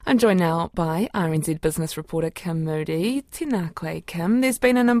I'm joined now by RNZ business reporter Kim Moody. Tēnā koe, Kim. There's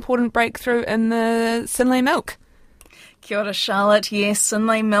been an important breakthrough in the Synlait milk. Kia ora, Charlotte. Yes,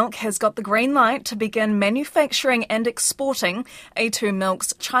 Midday Milk has got the green light to begin manufacturing and exporting A2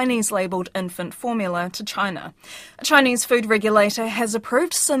 Milk's Chinese-labelled infant formula to China. A Chinese food regulator has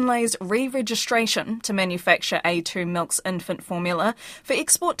approved Synlait's re-registration to manufacture A2 Milk's infant formula for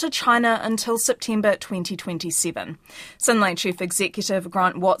export to China until September 2027. Synlait Chief Executive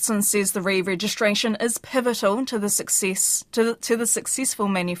Grant Watson says the re-registration is pivotal to the successful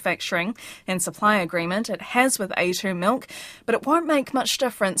manufacturing and supply agreement it has with A2 Milk, but it won't make much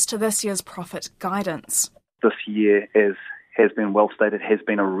difference to this year's profit guidance. This year, as has been well stated, has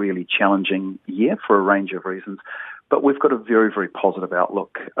been a really challenging year for a range of reasons, but we've got a very, very positive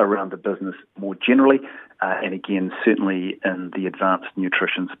outlook around the business more generally, and again, certainly in the advanced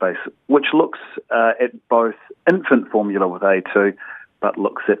nutrition space, which looks at both infant formula with A2, but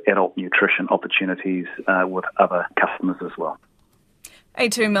looks at adult nutrition opportunities with other customers as well.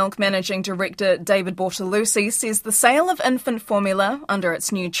 A2 Milk Managing Director David Bortolussi says the sale of infant formula under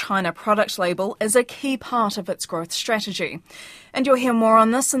its new China product label is a key part of its growth strategy. And you'll hear more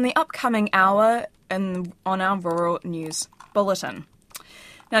on this in the upcoming hour on our Rural News Bulletin.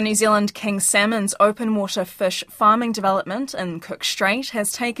 Now, New Zealand King Salmon's open water fish farming development in Cook Strait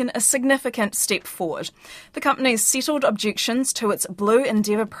has taken a significant step forward. The company's settled objections to its Blue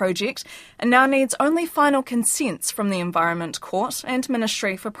Endeavour project and now needs only final consents from the Environment Court and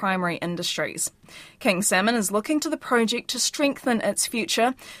Ministry for Primary Industries. King Salmon is looking to the project to strengthen its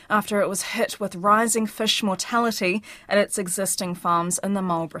future after it was hit with rising fish mortality at its existing farms in the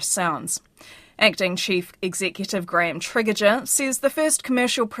Marlborough Sounds. Acting Chief Executive Graham Trigger says the first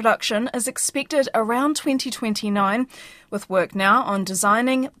commercial production is expected around 2029, with work now on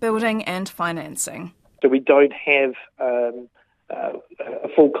designing, building and financing. So we don't have a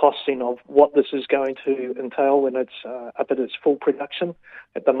full costing of what this is going to entail when it's up at its full production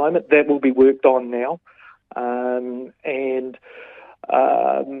at the moment. That will be worked on now.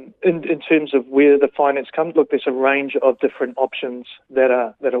 In terms of where the finance comes, look, there's a range of different options that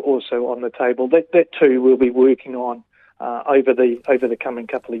are also on the table. That too we'll be working on over the coming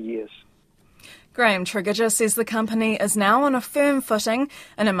couple of years. Graham Trigger says the company is now on a firm footing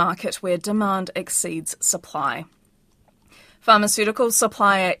in a market where demand exceeds supply. Pharmaceutical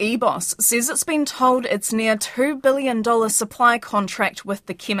supplier EBOS says it's been told its near $2 billion supply contract with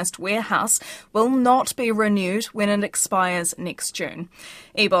the Chemist Warehouse will not be renewed when it expires next June.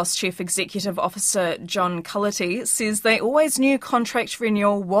 EBOS Chief Executive Officer John Cullity says they always knew contract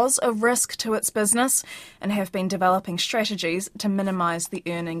renewal was a risk to its business and have been developing strategies to minimise the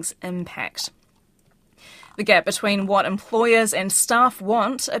earnings impact. The gap between what employers and staff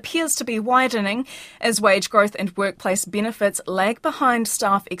want appears to be widening as wage growth and workplace benefits lag behind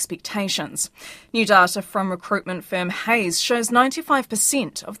staff expectations. New data from recruitment firm Hays shows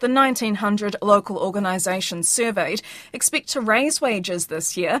 95% of the 1,900 local organisations surveyed expect to raise wages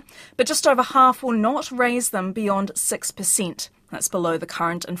this year, but just over half will not raise them beyond 6%. That's below the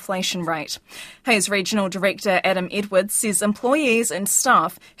current inflation rate. Hays Regional Director Adam Edwards says employees and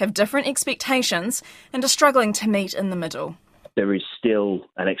staff have different expectations and are struggling to meet in the middle. There is still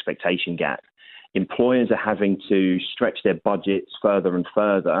an expectation gap. Employers are having to stretch their budgets further and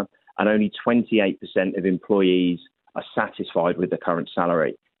further, and only 28% of employees are satisfied with their current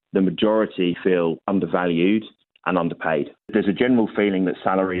salary. The majority feel undervalued and underpaid. There's a general feeling that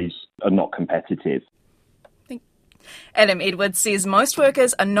salaries are not competitive. Adam Edwards says most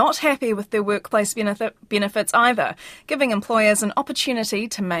workers are not happy with their workplace benefits either, giving employers an opportunity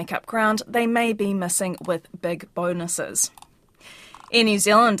to make up ground they may be missing with big bonuses. Air New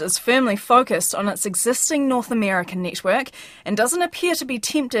Zealand is firmly focused on its existing North American network and doesn't appear to be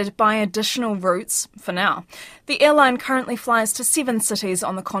tempted by additional routes for now. The airline currently flies to 7 cities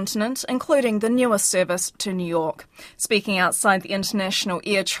on the continent, including the newest service to New York. Speaking outside the International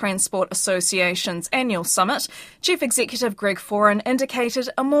Air Transport Association's annual summit, Chief Executive Greg Foran indicated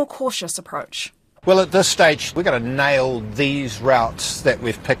a more cautious approach. Well, at this stage, we've got to nail these routes that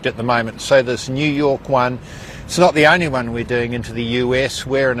we've picked at the moment. So this New York one, it's not the only one we're doing into the US.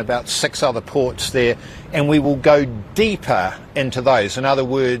 We're in about 6 other ports there, and we will go deeper into those. In other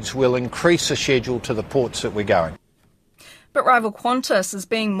words, we'll increase the schedule to the ports that we're going. But rival Qantas is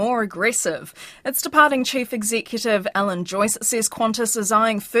being more aggressive. Its departing Chief Executive Alan Joyce says Qantas is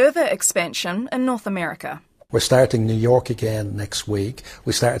eyeing further expansion in North America. We're starting New York again next week.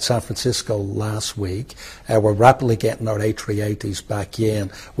 We started San Francisco last week. We're rapidly getting our A380s back in,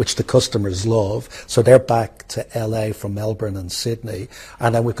 which the customers love. So they're back to LA from Melbourne and Sydney.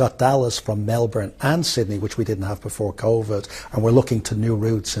 And then we've got Dallas from Melbourne and Sydney, which we didn't have before COVID. And we're looking to new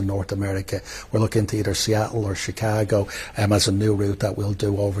routes in North America. We're looking to either Seattle or Chicago as a new route that we'll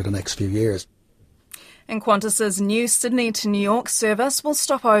do over the next few years. And Qantas's new Sydney to New York service will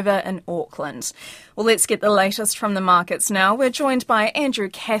stop over in Auckland. Well, let's get the latest from the markets now. We're joined by Andrew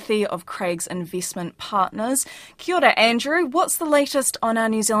Cathy of Craig's Investment Partners. Kia ora, Andrew. What's the latest on our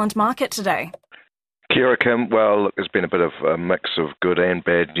New Zealand market today? Kia ora, Kim. Well, look, there's been a bit of a mix of good and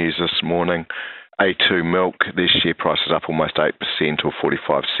bad news this morning. A2 Milk, their share price is up almost 8% or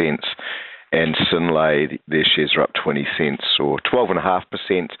 45 cents. And Synlait, their shares are up 20 cents or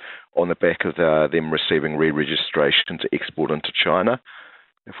 12.5% on the back of them receiving re-registration to export into China.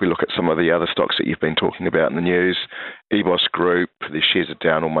 If we look at some of the other stocks that you've been talking about in the news, EBOS Group, their shares are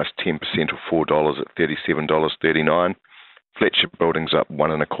down almost 10% or $4 at $37.39. Fletcher Building's up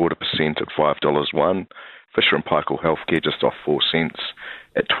 1.25% at $5.01. Fisher & Paykel Healthcare just off 4 cents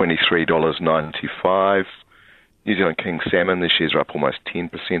at $23.95. New Zealand King Salmon, their shares are up almost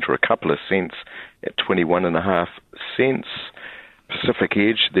 10% or a couple of cents at 21.5 cents. Pacific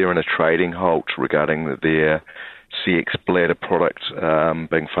Edge, they're in a trading halt regarding their CX bladder product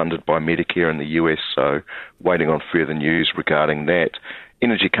being funded by Medicare in the US, so waiting on further news regarding that.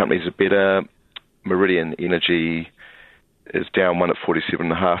 Energy companies are better. Meridian Energy is down 1 at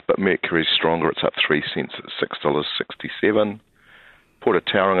 47.5, but Mercury's stronger. It's up 3 cents at $6.67. Port of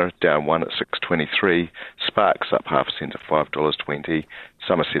Tauranga down 1 at $6.23. Sparks up half a cent at $5.20.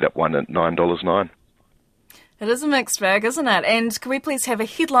 Somerset up 1 at $9.09. It is a mixed bag, isn't it? And can we please have a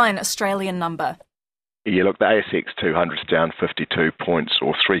headline Australian number? Yeah, look, the ASX 200 is down 52 points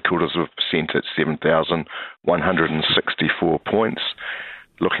or 0.75% at 7,164 points.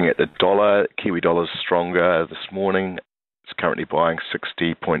 Looking at the dollar, Kiwi dollar's stronger this morning. It's currently buying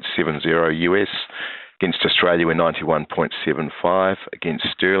 60.70 US. Against Australia, we're 91.75. Against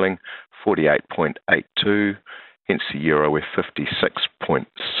sterling, 48.82. Against the euro, we're 56.66.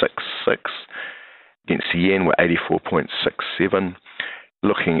 Against the yen, we're 84.67.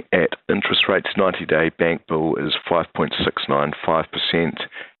 Looking at interest rates, 90-day bank bill is 5.695%.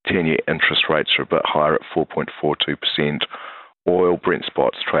 10-year interest rates are a bit higher at 4.42%. Oil Brent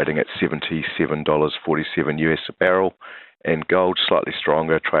spots trading at $77.47 US a barrel. And gold slightly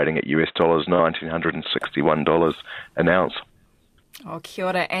stronger, trading at US dollars $1,961 an ounce. Oh, kia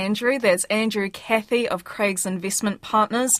ora, Andrew. That's Andrew Cathy of Craig's Investment Partners.